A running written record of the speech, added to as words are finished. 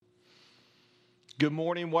Good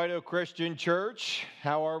morning, White Oak Christian Church.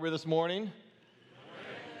 How are we this morning?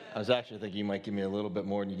 I was actually thinking you might give me a little bit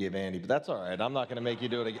more than you gave Andy, but that's all right. I'm not going to make you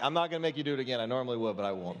do it again. I'm not going to make you do it again. I normally would, but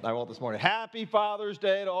I won't. I won't this morning. Happy Father's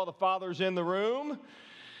Day to all the fathers in the room.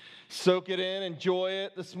 Soak it in, enjoy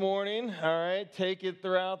it this morning, all right? Take it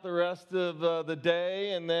throughout the rest of the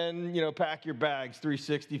day, and then, pack your bags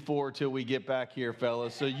 364 till we get back here,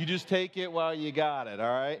 fellas. So you just take it while you got it, all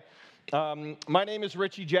right? My name is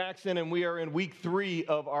Richie Jackson, and we are in week 3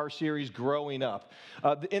 of our series, Growing Up.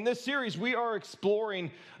 In this series, we are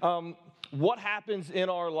exploring what happens in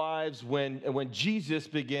our lives when Jesus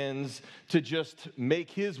begins to just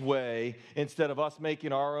make his way instead of us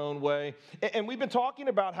making our own way. And we've been talking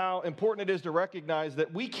about how important it is to recognize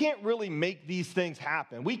that we can't really make these things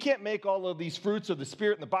happen. We can't make all of these fruits of the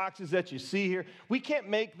Spirit in the boxes that you see here. We can't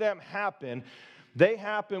make them happen. They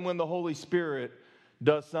happen when the Holy Spirit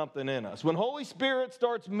does something in us. When Holy Spirit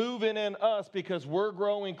starts moving in us because we're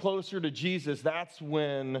growing closer to Jesus, that's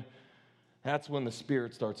when the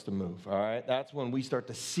Spirit starts to move, all right? That's when we start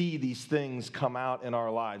to see these things come out in our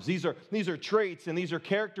lives. These are traits and these are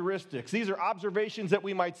characteristics. These are observations that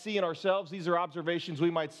we might see in ourselves. These are observations we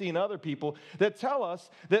might see in other people that tell us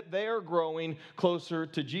that they are growing closer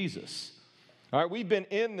to Jesus. All right, we've been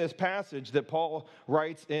in this passage that Paul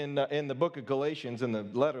writes in the book of Galatians, in the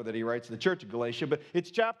letter that he writes to the church of Galatia, but it's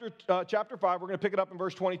chapter 5. We're going to pick it up in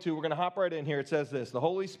verse 22. We're going to hop right in here. It says this: the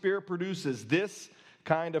Holy Spirit produces this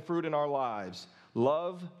kind of fruit in our lives: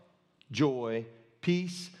 love, joy,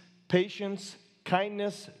 peace, patience,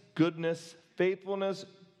 kindness, goodness, faithfulness,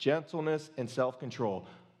 gentleness, and self-control.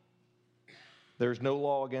 There's no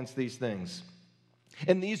law against these things.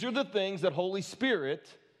 And these are the things that Holy Spirit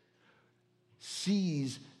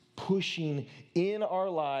sees pushing in our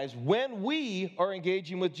lives when we are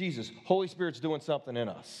engaging with Jesus. Holy Spirit's doing something in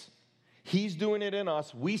us. He's doing it in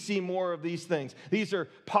us. We see more of these things. These are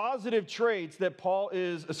positive traits that Paul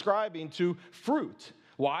is ascribing to fruit.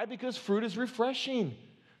 Why? Because fruit is refreshing.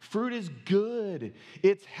 Fruit is good.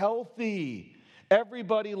 It's healthy.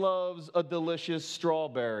 Everybody loves a delicious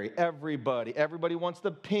strawberry. Everybody wants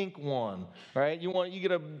the pink one, right? You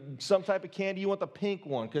get some type of candy, you want the pink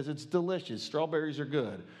one because it's delicious. Strawberries are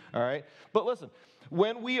good, all right? But listen,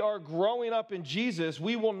 when we are growing up in Jesus,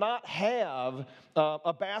 we will not have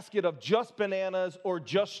a basket of just bananas or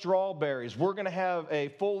just strawberries. We're going to have a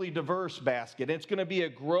fully diverse basket. It's going to be a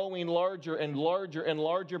growing larger and larger and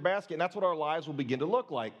larger basket, and that's what our lives will begin to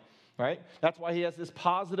look like. Right? That's why he has this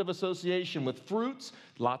positive association with fruits,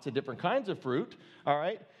 lots of different kinds of fruit, all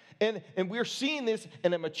right? And we're seeing this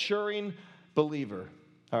in a maturing believer,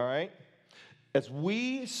 all right? As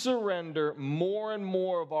we surrender more and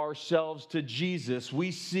more of ourselves to Jesus, we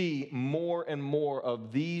see more and more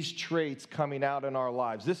of these traits coming out in our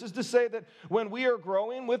lives. This is to say that when we are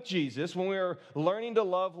growing with Jesus, when we are learning to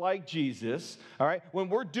love like Jesus, all right, when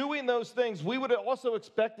we're doing those things, we would also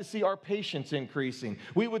expect to see our patience increasing.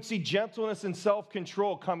 We would see gentleness and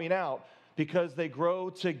self-control coming out, because they grow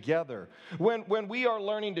together. When we are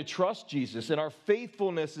learning to trust Jesus and our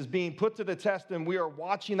faithfulness is being put to the test and we are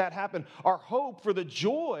watching that happen, our hope for the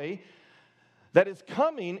joy that is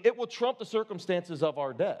coming, it will trump the circumstances of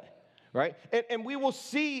our day, right? And we will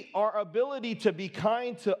see our ability to be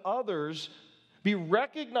kind to others be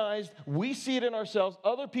recognized. We see it in ourselves,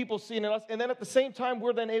 other people see it in us, and then at the same time,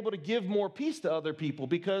 we're then able to give more peace to other people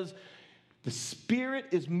because the Spirit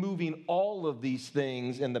is moving all of these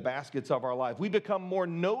things in the baskets of our life. We become more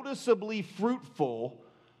noticeably fruitful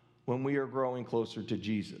when we are growing closer to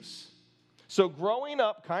Jesus. So growing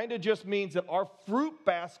up kind of just means that our fruit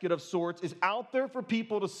basket of sorts is out there for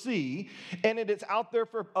people to see, and it is out there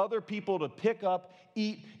for other people to pick up,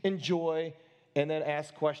 eat, enjoy, and then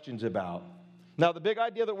ask questions about. Now, the big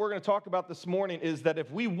idea that we're going to talk about this morning is that if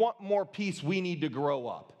we want more peace, we need to grow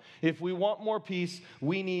up. If we want more peace,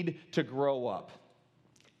 we need to grow up.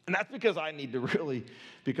 And that's because I need to really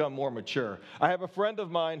become more mature. I have a friend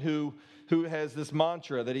of mine who has this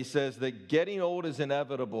mantra that he says that getting old is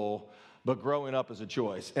inevitable, but growing up is a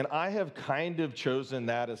choice. And I have kind of chosen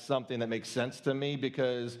that as something that makes sense to me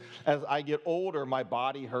because as I get older, my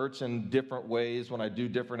body hurts in different ways when I do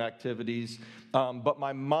different activities. But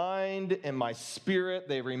my mind and my spirit,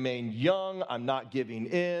 they remain young. I'm not giving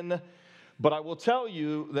in. But I will tell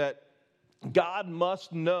you that God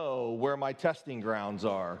must know where my testing grounds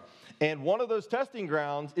are. And one of those testing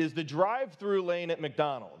grounds is the drive-through lane at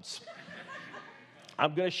McDonald's.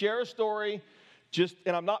 I'm going to share a story.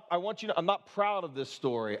 I'm not proud of this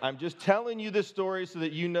story. I'm just telling you this story so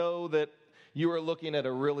that you know that you are looking at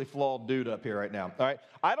a really flawed dude up here right now, all right?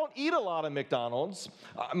 I don't eat a lot of McDonald's.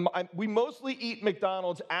 We mostly eat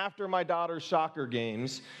McDonald's after my daughter's soccer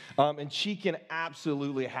games, and she can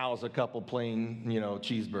absolutely house a couple plain,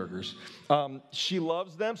 cheeseburgers. She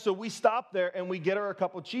loves them, so we stop there and we get her a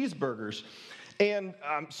couple cheeseburgers. And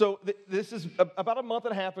this is about a month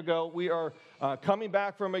and a half ago. We are coming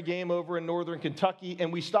back from a game over in northern Kentucky,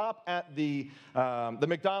 and we stop at the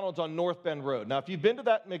McDonald's on North Bend Road. Now, if you've been to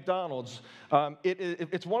that McDonald's,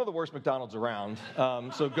 it's one of the worst McDonald's around,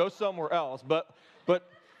 so go somewhere else. But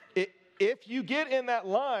if you get in that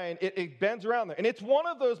line, it bends around there. And it's one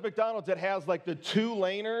of those McDonald's that has like the two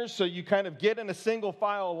laners, so you kind of get in a single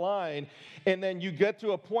file line, and then you get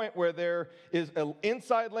to a point where there is an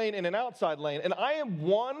inside lane and an outside lane. And I am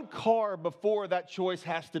one car before that choice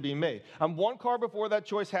has to be made. I'm one car before that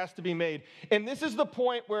choice has to be made. And this is the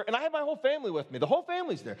point where, and I have my whole family with me. The whole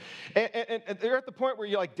family's there. And they're at the point where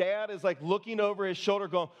you're like, Dad is like looking over his shoulder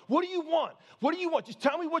going, what do you want? What do you want? Just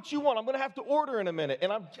tell me what you want. I'm going to have to order in a minute.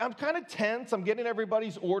 And I'm kind of tense. I'm getting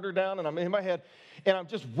everybody's order down, and I'm in my head, and I'm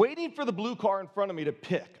just waiting for the blue car in front of me to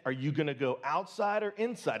pick. Are you going to go outside or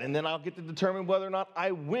inside? And then I'll get to determine whether or not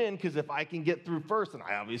I win, because if I can get through first, then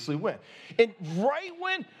I obviously win. And right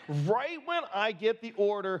when I get the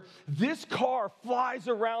order, this car flies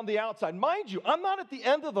around the outside. Mind you, I'm not at the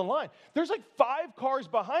end of the line. There's like 5 cars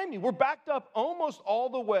behind me. We're backed up almost all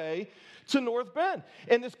the way to North Bend.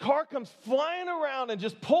 And this car comes flying around and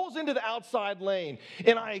just pulls into the outside lane.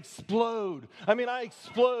 And I explode. I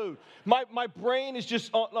explode. My brain is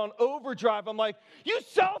just on overdrive. I'm like, you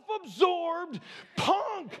self-absorbed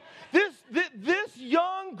punk. This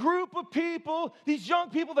young group of people, these young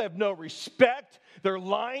people, they have no respect. They're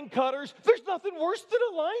line cutters. There's nothing worse than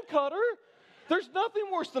a line cutter. There's nothing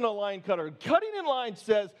worse than a line cutter. Cutting in line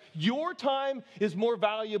says your time is more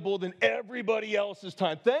valuable than everybody else's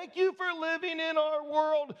time. Thank you for living in our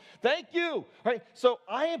world. Thank you. Right? So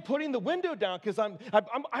I am putting the window down because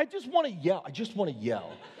I just want to yell. I just want to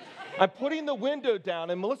yell. I'm putting the window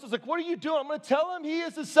down, and Melissa's like, what are you doing? I'm going to tell him he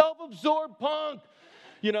is a self-absorbed punk.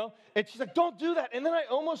 And she's like, don't do that. And then I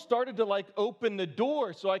almost started to like open the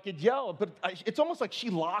door so I could yell, but it's almost like she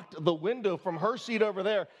locked the window from her seat over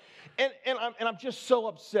there. And I'm just so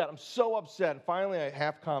upset. I'm so upset. And finally, I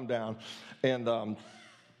half calmed down. And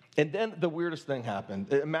then the weirdest thing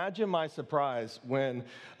happened. Imagine my surprise when,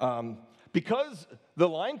 because the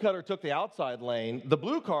line cutter took the outside lane, the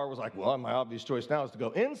blue car was like, well, my obvious choice now is to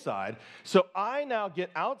go inside. So I now get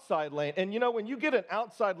outside lane. And when you get an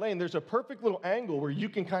outside lane, there's a perfect little angle where you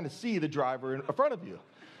can kind of see the driver in front of you.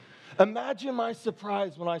 Imagine my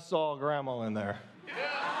surprise when I saw Grandma in there.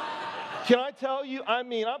 Can I tell you,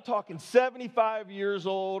 I'm talking 75 years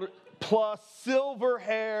old, plus silver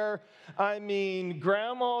hair.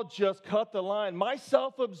 Grandma just cut the line. My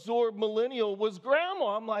self-absorbed millennial was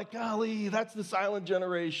Grandma. I'm like, golly, that's the silent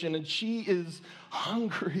generation, and she is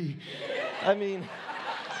hungry.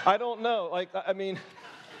 I don't know.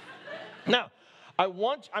 Now,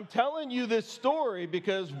 I'm telling you this story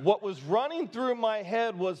because what was running through my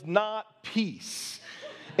head was not peace.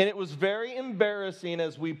 And it was very embarrassing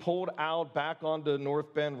as we pulled out back onto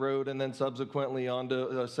North Bend Road and then subsequently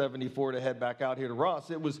onto 74 to head back out here to Ross.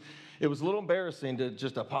 It was a little embarrassing to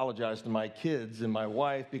just apologize to my kids and my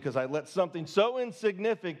wife because I let something so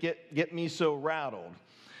insignificant get me so rattled.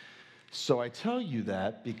 So I tell you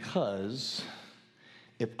that because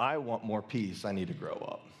if I want more peace, I need to grow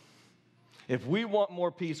up. If we want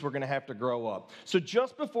more peace, we're going to have to grow up. So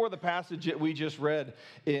just before the passage that we just read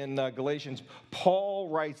in Galatians, Paul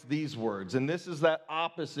writes these words, and this is that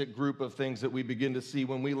opposite group of things that we begin to see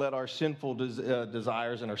when we let our sinful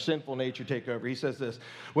desires and our sinful nature take over. He says this,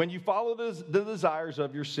 when you follow the desires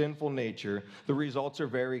of your sinful nature, the results are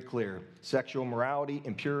very clear. Sexual immorality,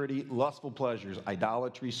 impurity, lustful pleasures,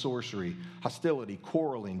 idolatry, sorcery, hostility,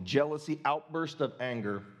 quarreling, jealousy, outburst of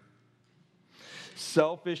anger,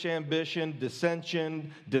 selfish ambition,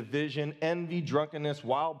 dissension, division, envy, drunkenness,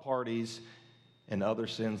 wild parties, and other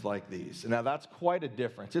sins like these. Now, that's quite a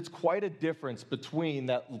difference. It's quite a difference between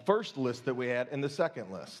that first list that we had and the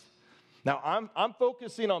second list. Now, I'm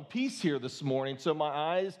focusing on peace here this morning, so my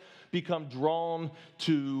eyes become drawn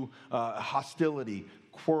to hostility,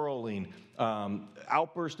 quarreling,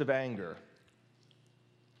 outburst of anger.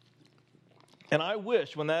 And I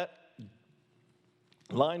wish when that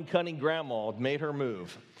line-cutting grandma made her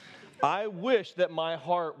move, I wish that my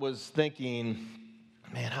heart was thinking,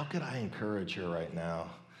 man, how could I encourage her right now?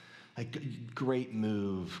 Like, great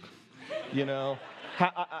move,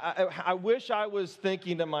 I wish I was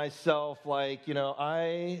thinking to myself,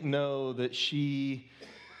 I know that she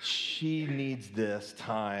she needs this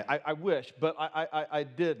time. I wish, but I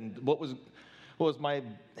didn't. What was my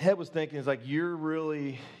head was thinking is like,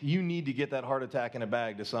 you need to get that heart attack in a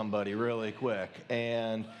bag to somebody really quick.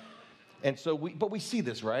 And so we see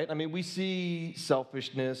this, right? I mean, we see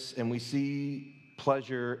selfishness and we see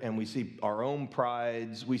pleasure and we see our own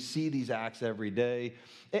prides. We see these acts every day.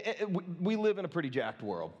 We live in a pretty jacked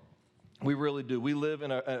world. We really do. We live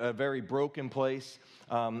in a very broken place.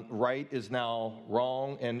 Right is now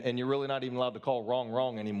wrong, and you're really not even allowed to call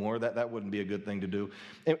wrong anymore. That wouldn't be a good thing to do.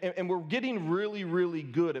 And we're getting really, really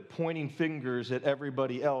good at pointing fingers at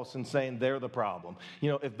everybody else and saying they're the problem.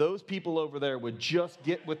 You know, if those people over there would just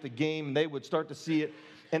get with the game, they would start to see it.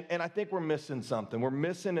 And I think we're missing something. We're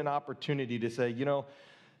missing an opportunity to say, you know,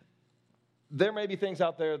 there may be things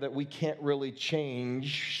out there that we can't really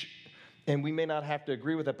change. And we may not have to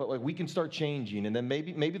agree with that, but like we can start changing. And then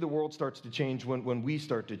maybe the world starts to change when we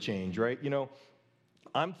start to change, right? You know,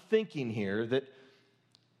 I'm thinking here that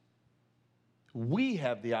we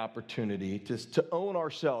have the opportunity to own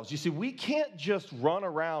ourselves. You see, we can't just run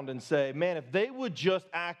around and say, man, if they would just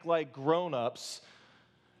act like grown-ups,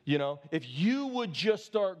 you know, if you would just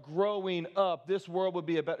start growing up, this world would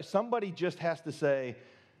be a better. Somebody just has to say,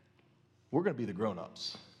 we're going to be the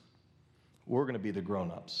grown-ups. We're going to be the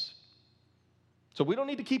grown-ups. So we don't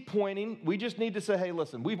need to keep pointing. We just need to say, hey,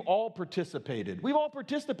 listen, we've all participated. We've all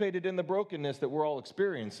participated in the brokenness that we're all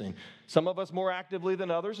experiencing. Some of us more actively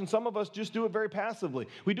than others, and some of us just do it very passively.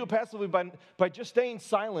 We do it passively by just staying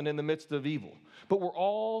silent in the midst of evil. But we're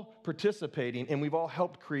all participating, and we've all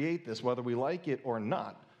helped create this, whether we like it or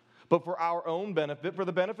not. But for our own benefit, for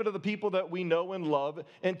the benefit of the people that we know and love,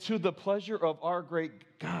 and to the pleasure of our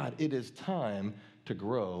great God, it is time to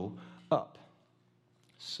grow up.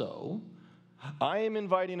 So I am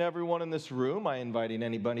inviting everyone in this room. I am inviting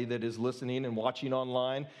anybody that is listening and watching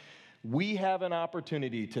online. We have an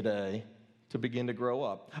opportunity today to begin to grow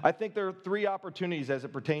up. I think there are three opportunities as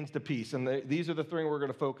it pertains to peace, and these are the three we're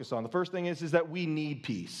going to focus on. The first thing is that we need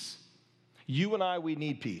peace. You and I, we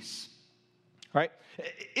need peace, right?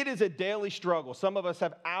 It is a daily struggle. Some of us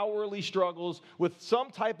have hourly struggles with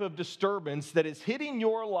some type of disturbance that is hitting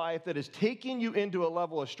your life, that is taking you into a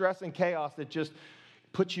level of stress and chaos that just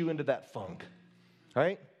puts you into that funk,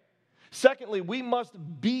 right? Secondly, we must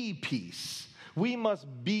be peace. We must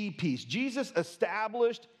be peace. Jesus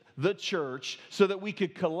established the church so that we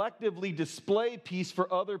could collectively display peace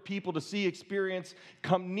for other people to see, experience,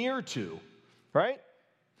 come near to, right?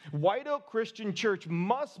 White Oak Christian Church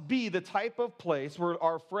must be the type of place where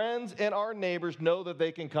our friends and our neighbors know that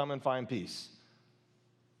they can come and find peace.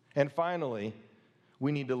 And finally,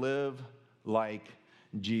 we need to live like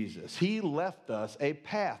Jesus. He left us a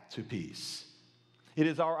path to peace. It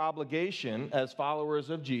is our obligation as followers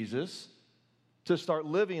of Jesus to start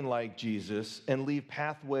living like Jesus and leave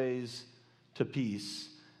pathways to peace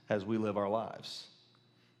as we live our lives.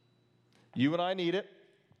 You and I need it.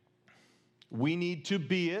 We need to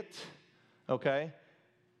be it, okay?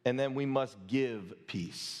 And then we must give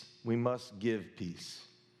peace. We must give peace.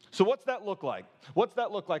 So what's that look like? What's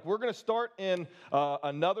that look like? We're going to start in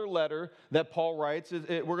another letter that Paul writes.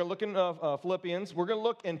 We're going to look in Philippians. We're going to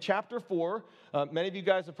look in chapter 4. Many of you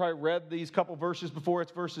guys have probably read these couple verses before.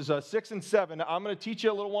 It's verses 6 and 7. Now, I'm going to teach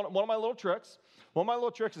you one of my little tricks. One of my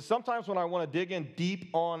little tricks is sometimes when I want to dig in deep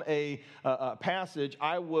on a passage,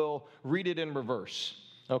 I will read it in reverse,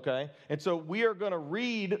 okay? And so we are going to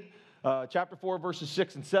read chapter 4, verses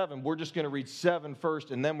 6 and 7. We're just going to read 7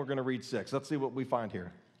 first, and then we're going to read 6. Let's see what we find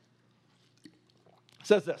here. It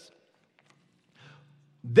says this: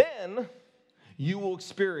 then you will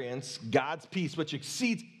experience God's peace, which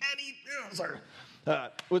exceeds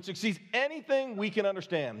anything we can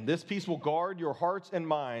understand. This peace will guard your hearts and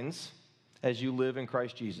minds as you live in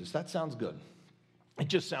Christ Jesus. That sounds good. It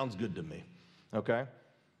just sounds good to me, okay?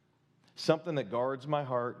 Something that guards my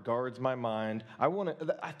heart, guards my mind. I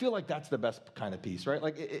feel like that's the best kind of peace, right?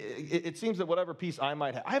 Like it seems that whatever peace I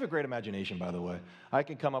might have, I have a great imagination, by the way. I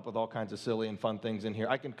can come up with all kinds of silly and fun things in here.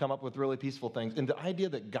 I can come up with really peaceful things. And the idea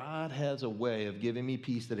that God has a way of giving me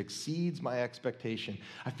peace that exceeds my expectation,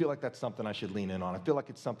 I feel like that's something I should lean in on. I feel like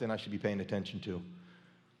it's something I should be paying attention to.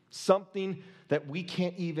 Something that we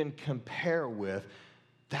can't even compare with.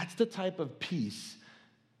 That's the type of peace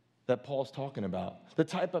that Paul's talking about. The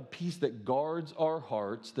type of peace that guards our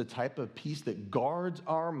hearts, the type of peace that guards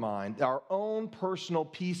our mind, our own personal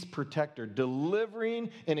peace protector,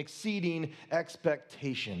 delivering and exceeding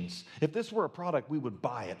expectations. If this were a product, we would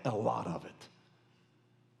buy it, a lot of it.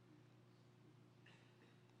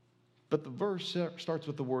 But the verse starts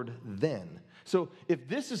with the word then. So if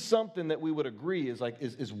this is something that we would agree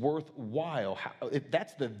is worthwhile, if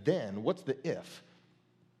that's the then, what's the if?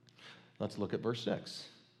 Let's look at verse 6.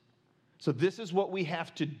 So this is what we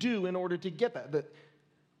have to do in order to get that.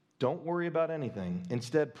 Don't worry about anything.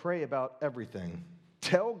 Instead, pray about everything.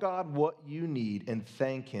 Tell God what you need and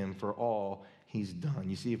thank him for all he's done.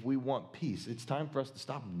 You see, if we want peace, it's time for us to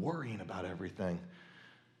stop worrying about everything.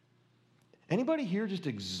 Anybody here just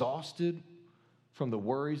exhausted from the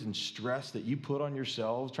worries and stress that you put on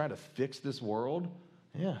yourselves trying to fix this world?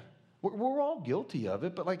 Yeah. We're all guilty of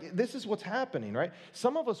it, but this is what's happening, right?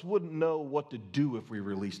 Some of us wouldn't know what to do if we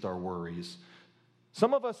released our worries.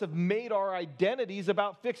 Some of us have made our identities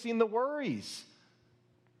about fixing the worries.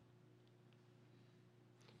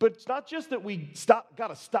 But it's not just that we got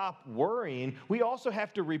to stop worrying. We also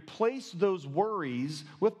have to replace those worries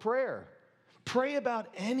with prayer. Pray about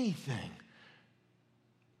anything.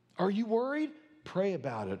 Are you worried? Pray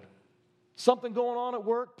about it. Something going on at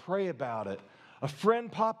work? Pray about it. A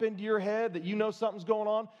friend pop into your head that you know something's going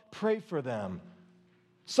on? Pray for them.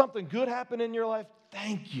 Something good happened in your life?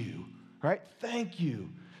 Thank you. Right? Thank you.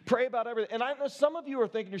 Pray about everything. And I know some of you are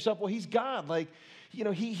thinking to yourself, well, he's God. Why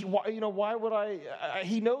would I?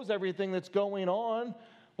 He knows everything that's going on.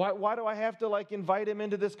 Why do I have to invite him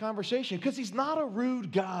into this conversation? Because he's not a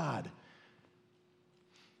rude God.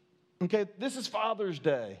 Okay, this is Father's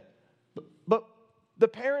Day. But the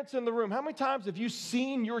parents in the room, how many times have you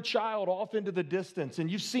seen your child off into the distance and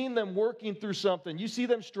you've seen them working through something? You see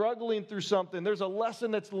them struggling through something. There's a lesson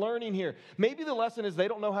that's learning here. Maybe the lesson is they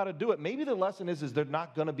don't know how to do it. Maybe the lesson is they're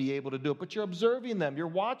not going to be able to do it, but you're observing them. You're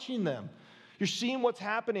watching them. You're seeing what's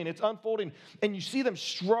happening. It's unfolding, and you see them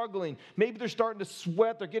struggling. Maybe they're starting to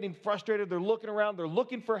sweat. They're getting frustrated. They're looking around. They're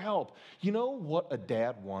looking for help. You know what a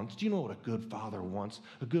dad wants? Do you know what a good father wants?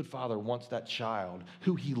 A good father wants that child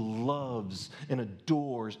who he loves and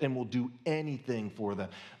adores and will do anything for them.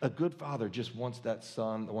 A good father just wants that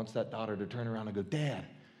son, wants that daughter to turn around and go, Dad,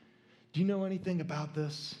 do you know anything about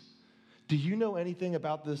this? Do you know anything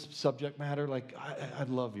about this subject matter? I'd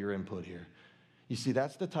love your input here. You see,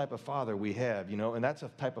 that's the type of father we have, and that's a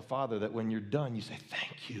type of father that when you're done, you say,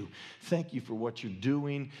 thank you. Thank you for what you're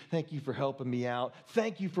doing. Thank you for helping me out.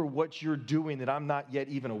 Thank you for what you're doing that I'm not yet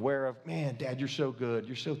even aware of. Man, Dad, you're so good.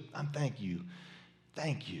 Thank you.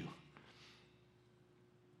 Thank you.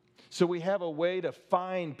 So we have a way to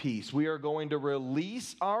find peace. We are going to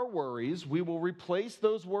release our worries. We will replace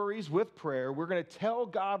those worries with prayer. We're going to tell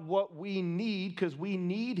God what we need because we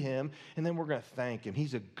need him, and then we're going to thank him.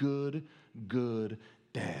 He's a good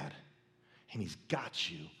dad, and he's got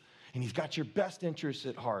you, and he's got your best interests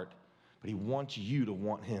at heart, but he wants you to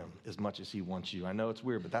want him as much as he wants you. I know it's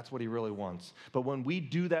weird, but that's what he really wants. But when we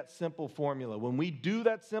do that simple formula,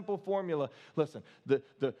 listen,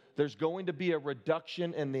 there's going to be a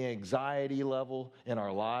reduction in the anxiety level in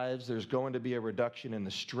our lives. There's going to be a reduction in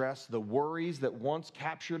the stress. The worries that once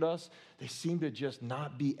captured us, they seem to just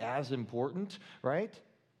not be as important, right?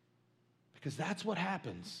 Because that's what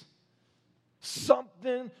happens.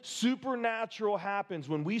 Something supernatural happens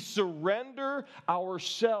when we surrender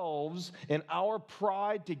ourselves and our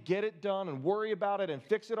pride to get it done and worry about it and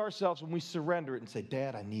fix it ourselves. When we surrender it and say,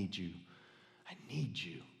 Dad, I need you. I need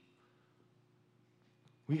you.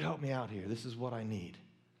 Will you help me out here? This is what I need.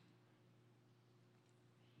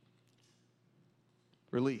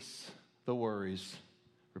 Release the worries.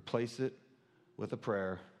 Replace it with a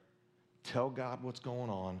prayer. Tell God what's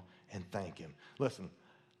going on and thank him. Listen.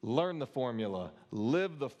 Learn the formula,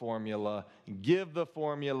 live the formula, give the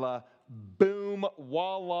formula, boom,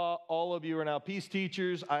 voila, all of you are now peace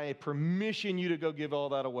teachers. I permission you to go give all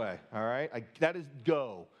that away, all right? That is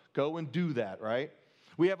go and do that, right?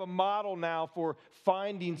 We have a model now for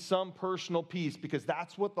finding some personal peace because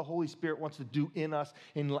that's what the Holy Spirit wants to do in us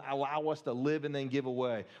and allow us to live and then give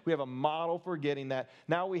away. We have a model for getting that.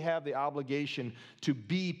 Now we have the obligation to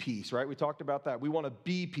be peace, right? We talked about that. We want to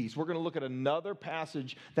be peace. We're going to look at another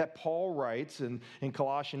passage that Paul writes in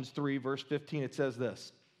Colossians 3, verse 15. It says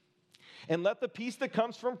this, and let the peace that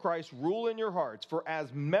comes from Christ rule in your hearts, for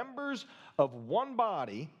as members of one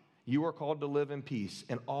body, you are called to live in peace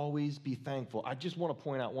and always be thankful. I just want to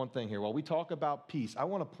point out one thing here. While we talk about peace, I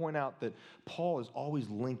want to point out that Paul is always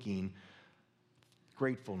linking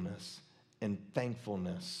gratefulness and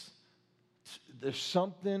thankfulness. There's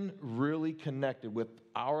something really connected with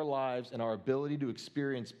our lives and our ability to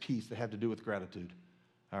experience peace that have to do with gratitude.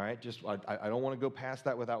 All right, I don't want to go past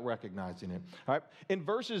that without recognizing it. All right, in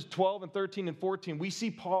verses 12 and 13 and 14, we see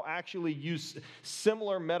Paul actually use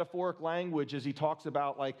similar metaphoric language as he talks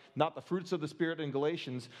about, like, not the fruits of the Spirit in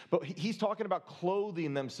Galatians, but he's talking about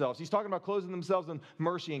clothing themselves. He's talking about clothing themselves in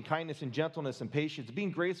mercy and kindness and gentleness and patience, being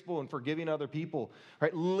graceful and forgiving other people.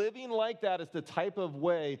 Right, living like that is the type of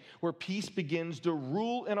way where peace begins to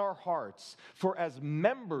rule in our hearts. For as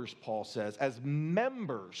members, Paul says, as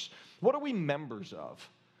members, what are we members of?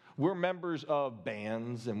 We're members of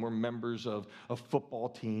bands, and we're members of football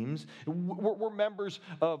teams. We're members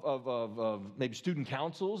of maybe student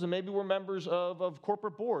councils, and maybe we're members of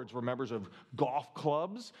corporate boards. We're members of golf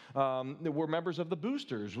clubs. We're members of the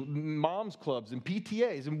boosters, moms clubs, and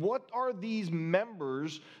PTAs. And what are these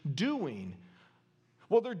members doing?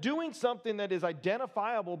 Well, they're doing something that is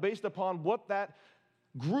identifiable based upon what that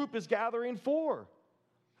group is gathering for.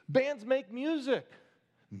 Bands make music.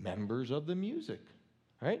 Members of the music.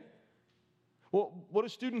 Right? Well, what do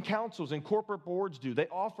student councils and corporate boards do? They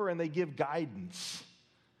offer and they give guidance.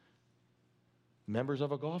 Members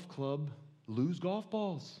of a golf club lose golf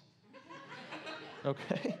balls.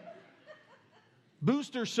 Okay?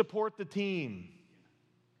 Boosters support the team.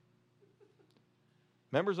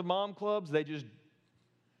 Members of mom clubs, they just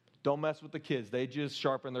don't mess with the kids. They just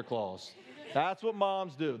sharpen their claws. That's what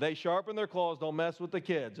moms do. They sharpen their claws, don't mess with the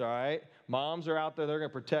kids, all right? Moms are out there, they're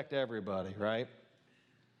going to protect everybody, right?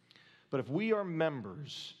 But if we are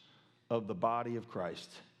members of the body of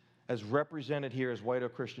Christ, as represented here as White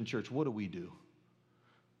Oak Christian Church, what do?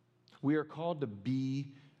 We are called to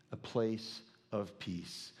be a place of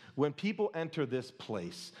peace. When people enter this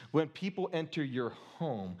place, when people enter your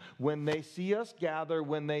home, when they see us gather,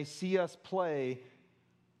 when they see us play,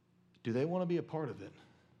 do they want to be a part of it?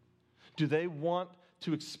 Do they want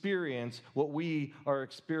to experience what we are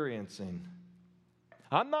experiencing?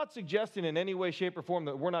 I'm not suggesting in any way, shape, or form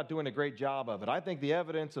that we're not doing a great job of it. I think the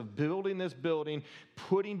evidence of building this building,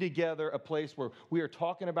 putting together a place where we are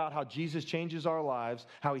talking about how Jesus changes our lives,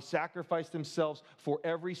 how he sacrificed himself for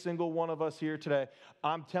every single one of us here today.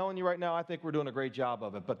 I'm telling you right now, I think we're doing a great job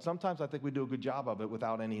of it. But sometimes I think we do a good job of it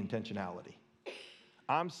without any intentionality.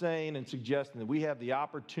 I'm saying and suggesting that we have the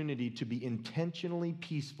opportunity to be intentionally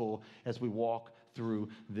peaceful as we walk through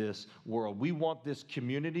this world. We want this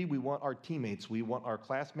community. We want our teammates. We want our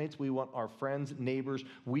classmates. We want our friends, neighbors.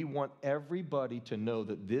 We want everybody to know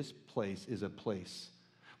that this place is a place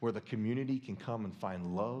where the community can come and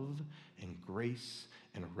find love and grace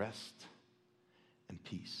and rest and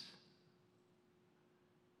peace.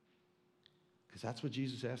 Because that's what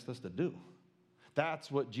Jesus asked us to do.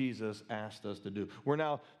 That's what Jesus asked us to do. We're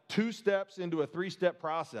now 2 steps into a 3-step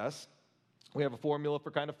process. We have a formula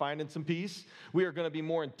for kind of finding some peace. We are going to be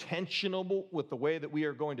more intentional with the way that we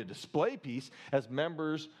are going to display peace as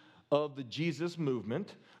members of the Jesus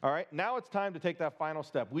movement. All right, now it's time to take that final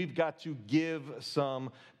step. We've got to give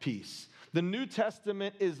some peace. The New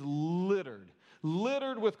Testament is littered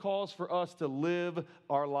with calls for us to live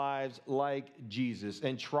our lives like Jesus.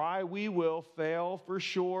 And try we will, fail for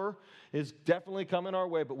sure is definitely coming our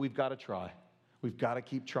way, but we've got to try. We've got to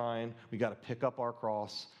keep trying. We've got to pick up our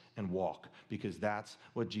cross and walk, because that's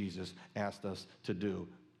what Jesus asked us to do.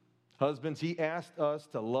 Husbands, he asked us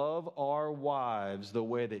to love our wives the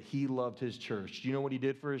way that he loved his church. Do you know what he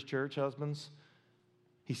did for his church, husbands?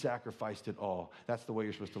 He sacrificed it all. That's the way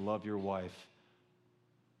you're supposed to love your wife.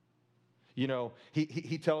 You know,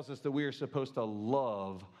 he tells us that we are supposed to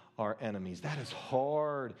love our enemies. That is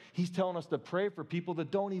hard. He's telling us to pray for people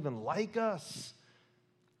that don't even like us.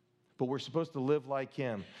 But we're supposed to live like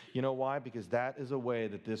him. You know why? Because that is a way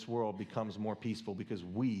that this world becomes more peaceful, because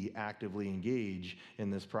we actively engage in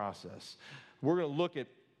this process. We're going to look at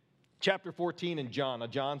chapter 14 in John. Now,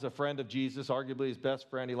 John's a friend of Jesus, arguably his best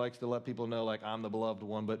friend. He likes to let people know, like, I'm the beloved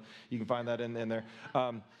one, but you can find that in there.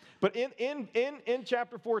 But in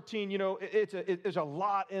chapter 14, you know, there's a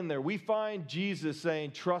lot in there. We find Jesus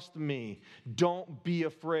saying, trust me, don't be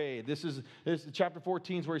afraid. This is chapter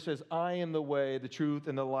 14 is where he says, I am the way, the truth,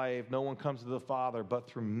 and the life. No one comes to the Father but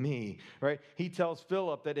through me, right? He tells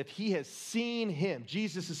Philip that if he has seen him,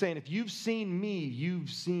 Jesus is saying, if you've seen me,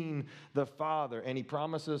 you've seen the Father. And he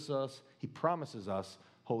promises us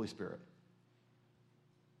Holy Spirit.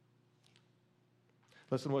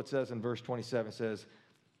 Listen to what it says in verse 27. It says,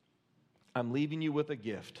 I'm leaving you with a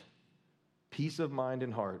gift, peace of mind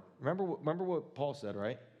and heart. Remember what Paul said,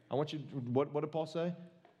 right? I want you, what did Paul say?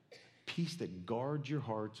 Peace that guards your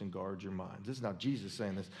hearts and guards your minds. This is now Jesus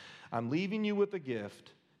saying this. I'm leaving you with a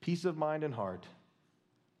gift, peace of mind and heart.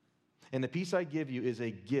 And the peace I give you is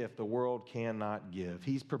a gift the world cannot give.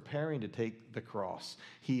 He's preparing to take the cross.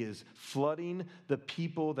 He is flooding the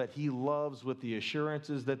people that he loves with the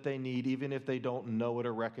assurances that they need, even if they don't know it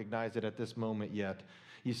or recognize it at this moment yet.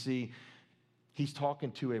 You see, he's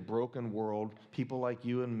talking to a broken world, people like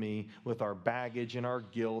you and me, with our baggage and our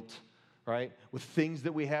guilt, right? With things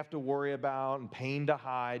that we have to worry about and pain to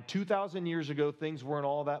hide. 2,000 years ago, things weren't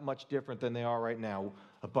all that much different than they are right now.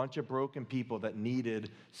 A bunch of broken people that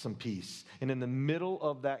needed some peace. And in the middle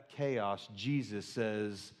of that chaos, Jesus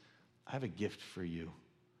says, I have a gift for you.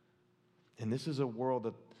 And this is a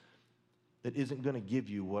world that isn't going to give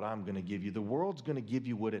you what I'm going to give you. The world's going to give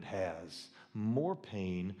you what it has. More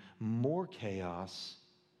pain, more chaos,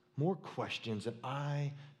 more questions, and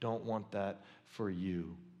I don't want that for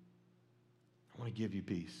you. I want to give you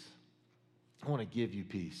peace. I want to give you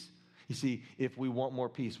peace. You see, if we want more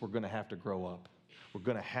peace, we're going to have to grow up. We're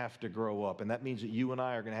going to have to grow up. And that means that you and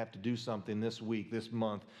I are going to have to do something this week, this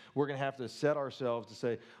month. We're going to have to set ourselves to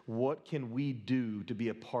say, what can we do to be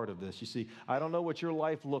a part of this? You see, I don't know what your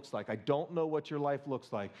life looks like. I don't know what your life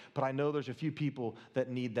looks like. But I know there's a few people that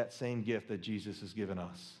need that same gift that Jesus has given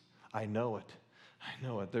us. I know it. I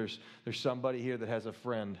know it. There's somebody here that has a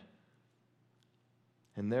friend,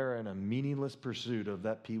 and they're in a meaningless pursuit of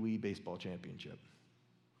that Pee Wee baseball championship.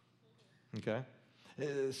 Okay?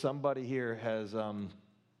 Somebody here has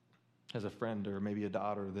a friend or maybe a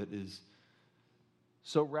daughter that is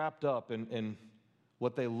so wrapped up in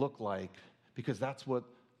what they look like because that's what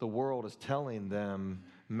the world is telling them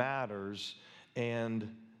matters, and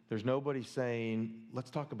there's nobody saying, let's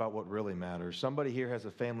talk about what really matters. Somebody here has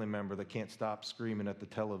a family member that can't stop screaming at the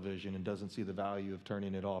television and doesn't see the value of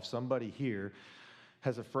turning it off. Somebody here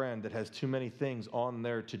has a friend that has too many things on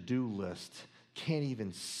their to-do list, can't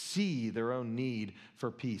even see their own need for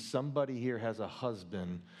peace. Somebody here has a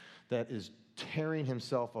husband that is tearing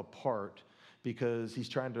himself apart because he's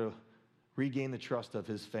trying to regain the trust of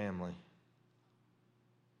his family.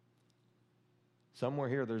 Somewhere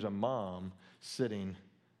here, there's a mom sitting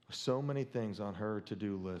with so many things on her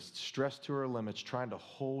to-do list, stressed to her limits, trying to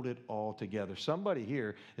hold it all together. Somebody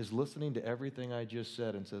here is listening to everything I just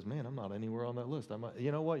said and says, man, I'm not anywhere on that list.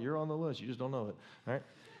 You know what? You're on the list. You just don't know it, right?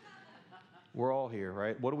 We're all here,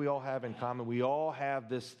 right? What do we all have in common? We all have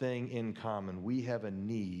this thing in common. We have a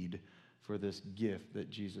need for this gift that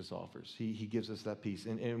Jesus offers. He gives us that peace.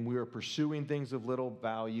 And we are pursuing things of little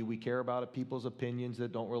value. We care about people's opinions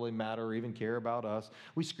that don't really matter or even care about us.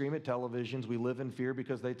 We scream at televisions. We live in fear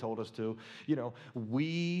because they told us to. You know,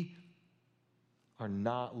 we are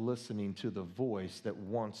not listening to the voice that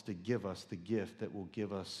wants to give us the gift that will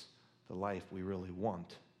give us the life we really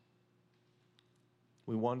want.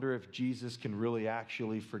 We wonder if Jesus can really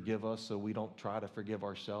actually forgive us so we don't try to forgive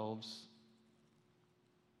ourselves.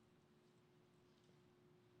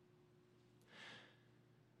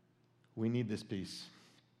 We need this peace.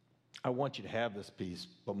 I want you to have this peace,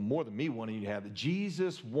 but more than me wanting you to have it,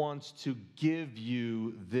 Jesus wants to give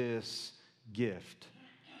you this gift.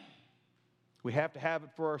 We have to have it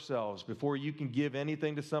for ourselves. Before you can give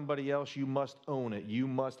anything to somebody else, you must own it. You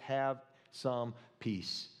must have some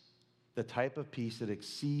peace. The type of peace that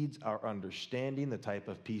exceeds our understanding, the type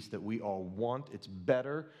of peace that we all want. It's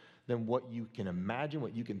better than what you can imagine,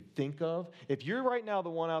 what you can think of. If you're right now the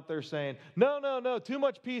one out there saying, no, too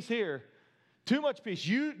much peace here, too much peace.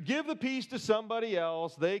 You give the peace to somebody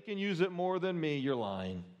else. They can use it more than me. You're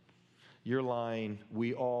lying. You're lying.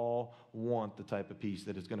 We all want the type of peace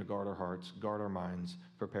that is going to guard our hearts, guard our minds,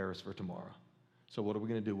 prepare us for tomorrow. So what are we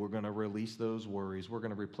going to do? We're going to release those worries. We're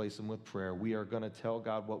going to replace them with prayer. We are going to tell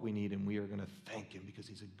God what we need, and we are going to thank him because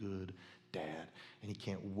he's a good dad, and he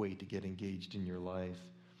can't wait to get engaged in your life.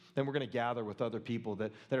 Then we're going to gather with other people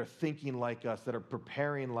that are thinking like us, that are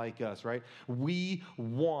preparing like us, right? We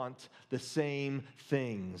want the same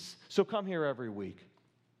things. So come here every week.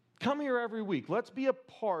 Come here every week. Let's be a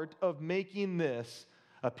part of making this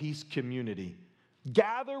a peace community.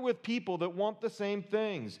 Gather with people that want the same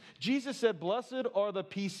things. Jesus said, blessed are the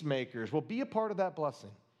peacemakers. Well, be a part of that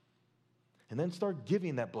blessing. And then start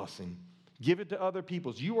giving that blessing. Give it to other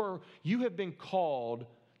people. You have been called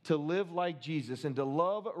to live like Jesus and to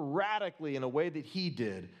love radically in a way that he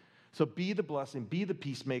did. So be the blessing, be the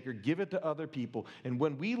peacemaker, give it to other people. And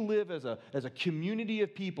when we live as a community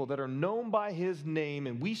of people that are known by his name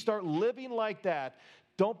and we start living like that,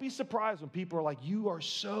 don't be surprised when people are like, you are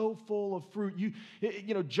so full of fruit. You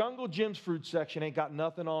know, Jungle Jim's fruit section ain't got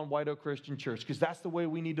nothing on White Oak Christian Church because that's the way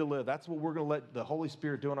we need to live. That's what we're going to let the Holy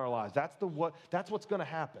Spirit do in our lives. That's what's going to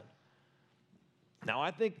happen. Now,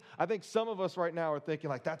 I think some of us right now are thinking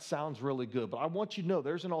like, that sounds really good, but I want you to know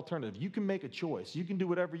there's an alternative. You can make a choice. You can do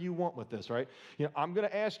whatever you want with this, right? I'm going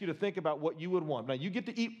to ask you to think about what you would want. Now, you get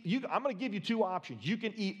to eat, I'm going to give you two options. You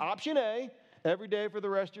can eat option A every day for the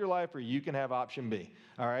rest of your life, or you can have option B,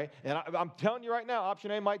 all right? And I'm telling you right now,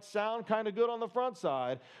 option A might sound kind of good on the front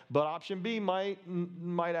side, but option B might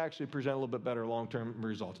actually present a little bit better long-term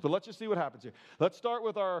results. But let's just see what happens here. Let's start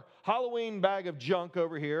with our Halloween bag of junk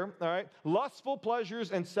over here, all right? Lustful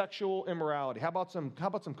pleasures and sexual immorality. How about some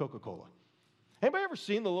Coca-Cola? Anybody ever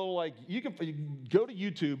seen the little, you can go to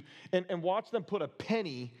YouTube and watch them put a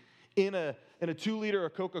penny in a 2-liter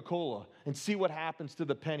of Coca-Cola and see what happens to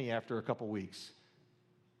the penny after a couple weeks.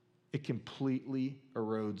 It completely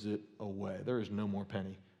erodes it away. There is no more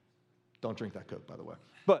penny. Don't drink that Coke, by the way.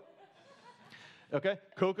 But, okay,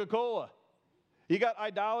 Coca-Cola. You got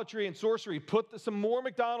idolatry and sorcery. Put some more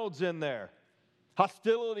McDonald's in there.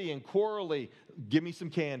 Hostility and quarreling. Give me some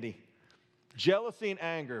candy. Jealousy and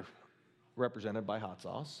anger, represented by hot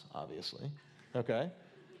sauce, obviously. Okay.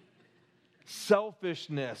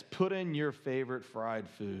 Selfishness, put in your favorite fried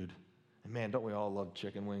food. And man, don't we all love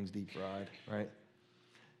chicken wings deep fried, right?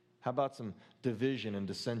 How about some division and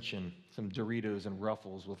dissension, some Doritos and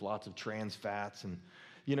Ruffles with lots of trans fats? And,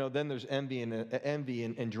 then there's envy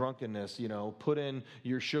and drunkenness. Put in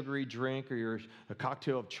your sugary drink or a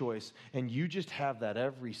cocktail of choice, and you just have that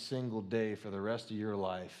every single day for the rest of your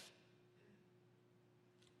life.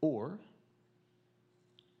 Or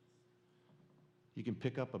you can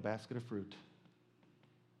pick up a basket of fruit.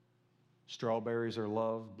 Strawberries are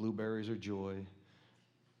love, blueberries are joy,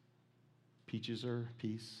 peaches are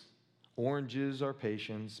peace, oranges are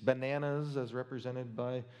patience, bananas as represented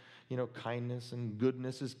by, kindness, and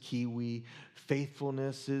goodness is kiwi,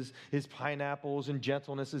 faithfulness is pineapples, and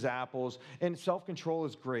gentleness is apples, and self-control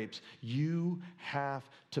is grapes. You have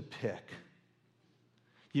to pick.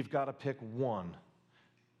 You've got to pick one.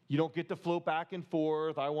 You don't get to float back and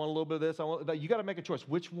forth. I want a little bit of this. I want that. You got to make a choice.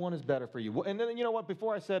 Which one is better for you? And then you know what?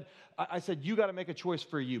 Before I said you got to make a choice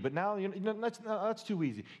for you. But now that's too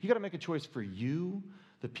easy. You got to make a choice for you,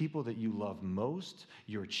 the people that you love most,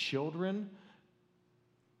 your children,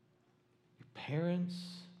 your parents,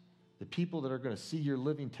 the people that are going to see your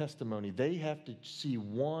living testimony. They have to see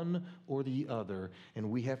one or the other,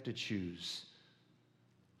 and we have to choose.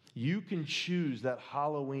 You can choose that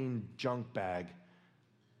Halloween junk bag.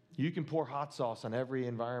 You can pour hot sauce on every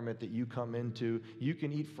environment that you come into. You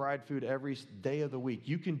can eat fried food every day of the week.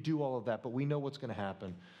 You can do all of that, but we know what's going to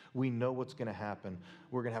happen. We know what's going to happen.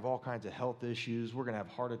 We're going to have all kinds of health issues. We're going to have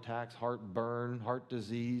heart attacks, heartburn, heart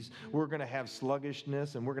disease. We're going to have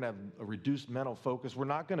sluggishness, and we're going to have a reduced mental focus. We're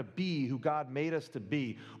not going to be who God made us to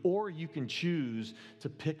be. Or you can choose to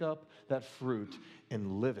pick up that fruit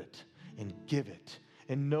and live it and give it.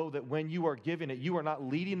 And know that when you are giving it, you are not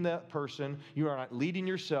leading that person. You are not leading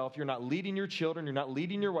yourself. You're not leading your children. You're not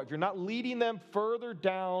leading your wife. You're not leading them further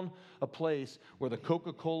down a place where the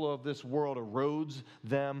Coca-Cola of this world erodes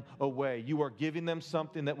them away. You are giving them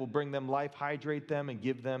something that will bring them life, hydrate them, and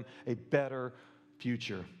give them a better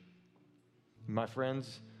future. My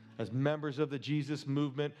friends, as members of the Jesus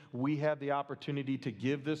movement, we have the opportunity to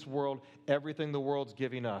give this world everything the world's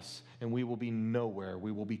giving us, and we will be nowhere.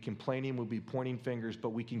 We will be complaining, we'll be pointing fingers, but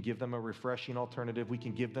we can give them a refreshing alternative. We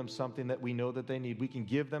can give them something that we know that they need. We can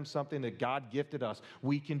give them something that God gifted us.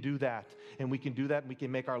 We can do that, and we can do that, and we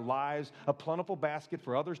can make our lives a plentiful basket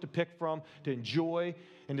for others to pick from, to enjoy,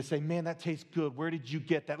 and to say, man, that tastes good. Where did you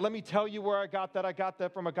get that? Let me tell you where I got that. I got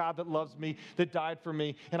that from a God that loves me, that died for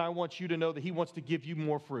me, and I want you to know that He wants to give you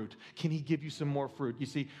more fruit. Can He give you some more fruit? You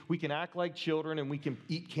see, we can act like children and we can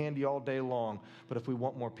eat candy all day long, but if we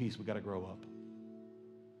want more peace, we got to grow up.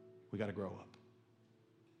 We got to grow up.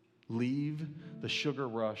 Leave the sugar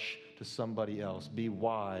rush to somebody else. Be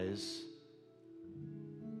wise.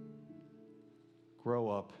 Grow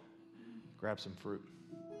up. Grab some fruit.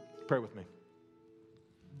 Pray with me.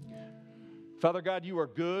 Father God, you are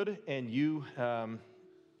good, and you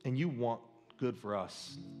want good for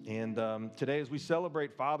us. And today, as we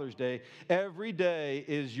celebrate Father's Day, every day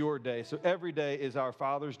is your day. So every day is our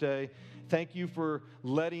Father's Day. Thank you for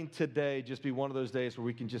letting today just be one of those days where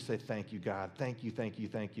we can just say, thank you, God. Thank you, thank you,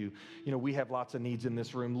 thank you. You know, we have lots of needs in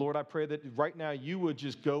this room. Lord, I pray that right now you would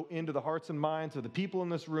just go into the hearts and minds of the people in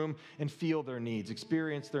this room and feel their needs,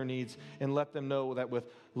 experience their needs, and let them know that with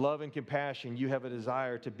love and compassion, you have a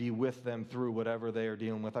desire to be with them through whatever they are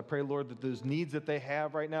dealing with. I pray, Lord, that those needs that they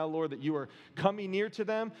have right now, Lord, that you are coming near to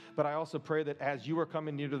them, but I also pray that as you are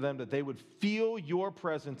coming near to them, that they would feel your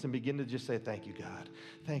presence and begin to just say, thank you, God.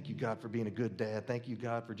 Thank you, God, for being being a good dad. Thank you,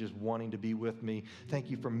 God, for just wanting to be with me.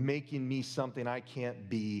 Thank you for making me something I can't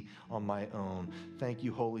be on my own. Thank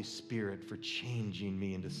you, Holy Spirit, for changing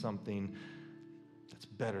me into something that's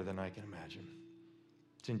better than I can imagine.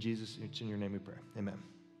 It's in Jesus, it's in your name we pray. Amen.